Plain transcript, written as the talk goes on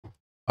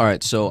All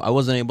right, so I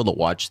wasn't able to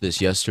watch this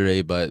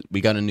yesterday, but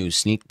we got a new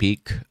sneak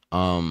peek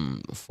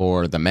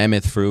for the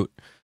mammoth fruit.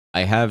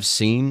 I have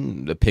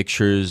seen the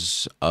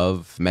pictures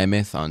of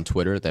mammoth on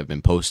Twitter that have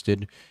been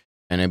posted,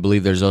 and I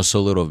believe there's also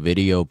a little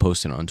video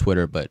posted on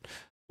Twitter, but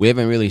we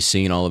haven't really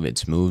seen all of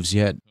its moves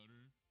yet.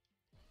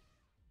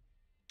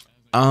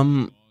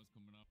 Um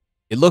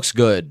it looks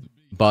good,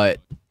 but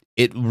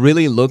it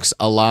really looks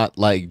a lot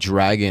like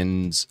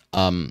Dragon's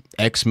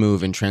X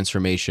move and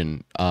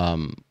transformation.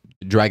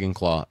 Dragon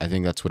Claw, I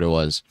think that's what it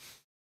was.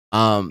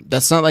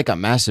 That's not like a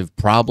massive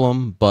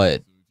problem,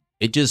 but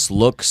it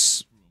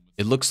looks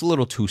a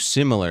little too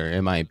similar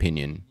in my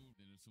opinion.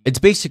 It's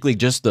basically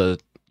just the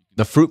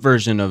fruit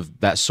version of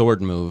that sword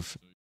move.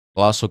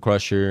 Colossal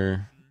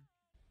Crusher.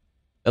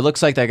 It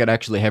looks like that could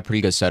actually have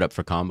pretty good setup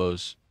for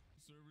combos.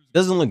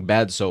 Doesn't look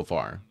bad so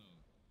far.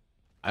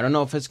 I don't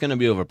know if it's gonna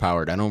be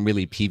overpowered. I don't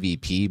really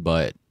PvP,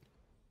 but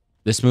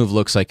this move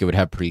looks like it would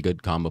have pretty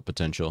good combo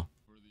potential.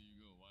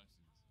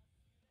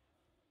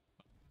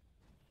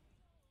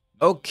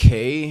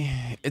 Okay,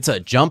 it's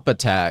a jump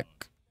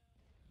attack.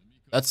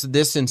 That's the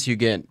distance you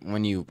get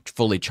when you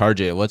fully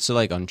charge it. What's it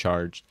like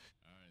uncharged?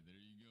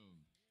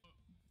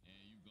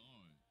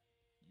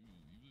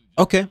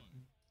 Okay.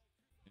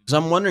 So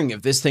I'm wondering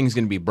if this thing's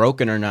gonna be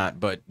broken or not,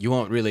 but you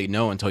won't really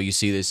know until you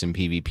see this in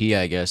PvP,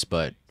 I guess.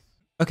 But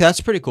okay,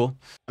 that's pretty cool.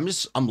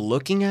 I'm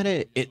looking at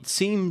it. It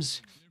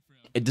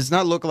does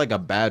not look like a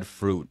bad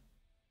fruit.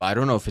 I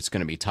don't know if it's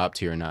gonna be top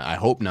tier or not. I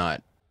hope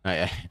not.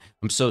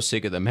 I'm so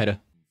sick of the meta.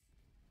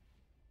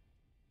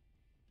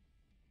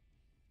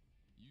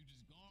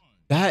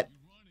 That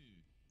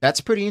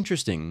that's pretty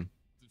interesting.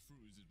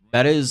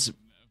 That is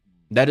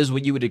that is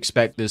what you would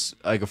expect this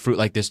like a fruit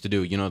like this to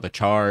do. You know, the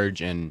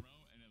charge, and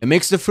it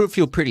makes the fruit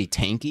feel pretty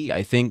tanky.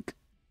 I think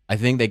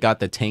they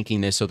got the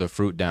tankiness of the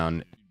fruit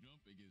down.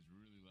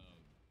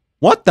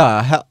 What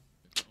the hell?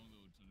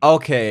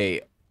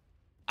 Okay,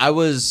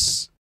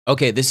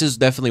 okay. This is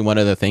definitely one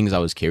of the things I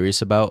was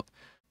curious about.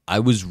 I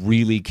was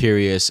really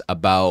curious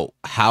about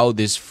how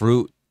this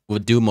fruit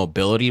would do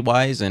mobility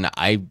wise, and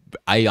I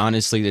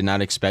honestly did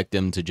not expect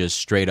them to just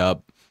straight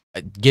up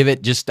give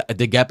it just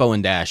the Geppo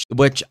and dash.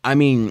 Which I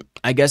mean,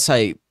 I guess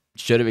I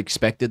should have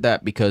expected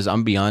that because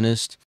I'm be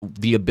honest,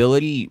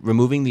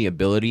 removing the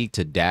ability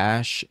to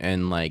dash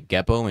and like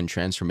Geppo and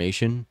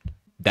transformation,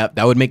 that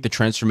would make the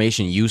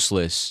transformation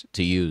useless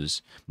to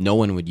use. No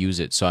one would use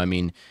it. So I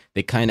mean,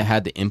 they kind of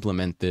had to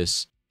implement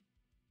this.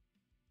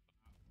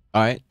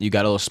 All right, you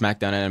got a little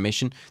smackdown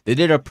animation. They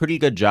did a pretty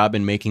good job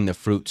in making the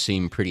fruit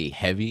seem pretty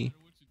heavy.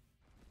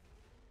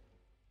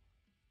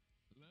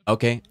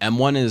 Okay,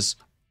 M1 is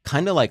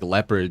kind of like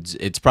leopards.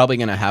 It's probably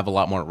going to have a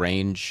lot more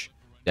range,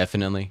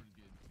 definitely.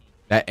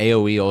 That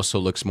AoE also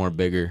looks more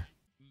bigger.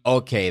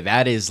 Okay,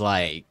 that is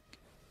like...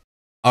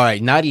 All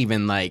right, not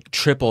even like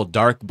triple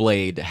Dark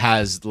Blade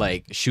has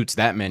like shoots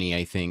that many,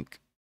 I think.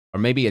 Or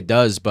maybe it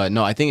does, but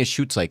no, I think it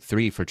shoots like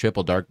 3 for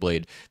triple Dark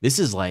Blade. This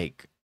is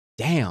like,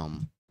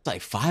 damn, it's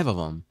like 5 of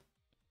them.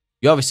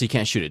 You obviously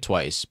can't shoot it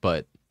twice,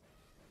 but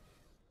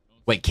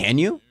wait, can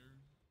you?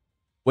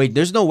 Wait,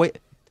 there's no way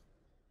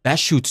that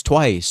shoots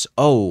twice.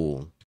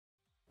 Oh,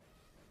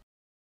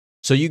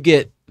 so you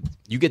get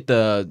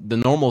the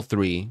normal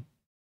 3,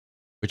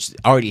 which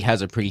already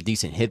has a pretty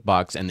decent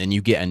hitbox, and then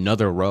you get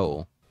another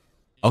row.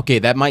 Okay,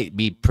 that might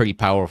be pretty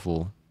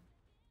powerful.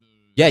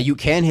 Yeah, you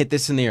can hit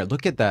this in the air.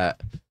 Look at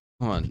that.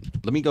 Hold on.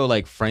 Let me go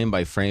like frame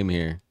by frame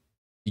here.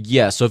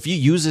 Yeah, so if you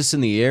use this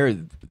in the air,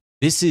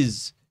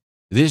 this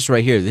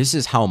right here. This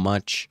is how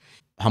much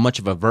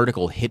of a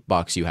vertical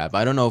hitbox you have.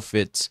 I don't know if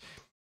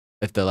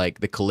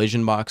the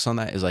collision box on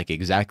that is like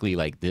exactly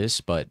like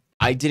this, but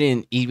I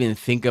didn't even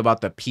think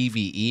about the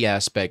PvE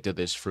aspect of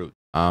this fruit.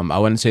 I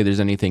wouldn't say there's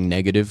anything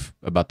negative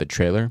about the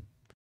trailer.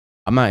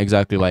 I'm not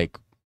exactly like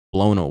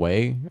blown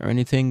away or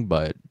anything,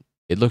 but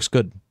it looks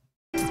good.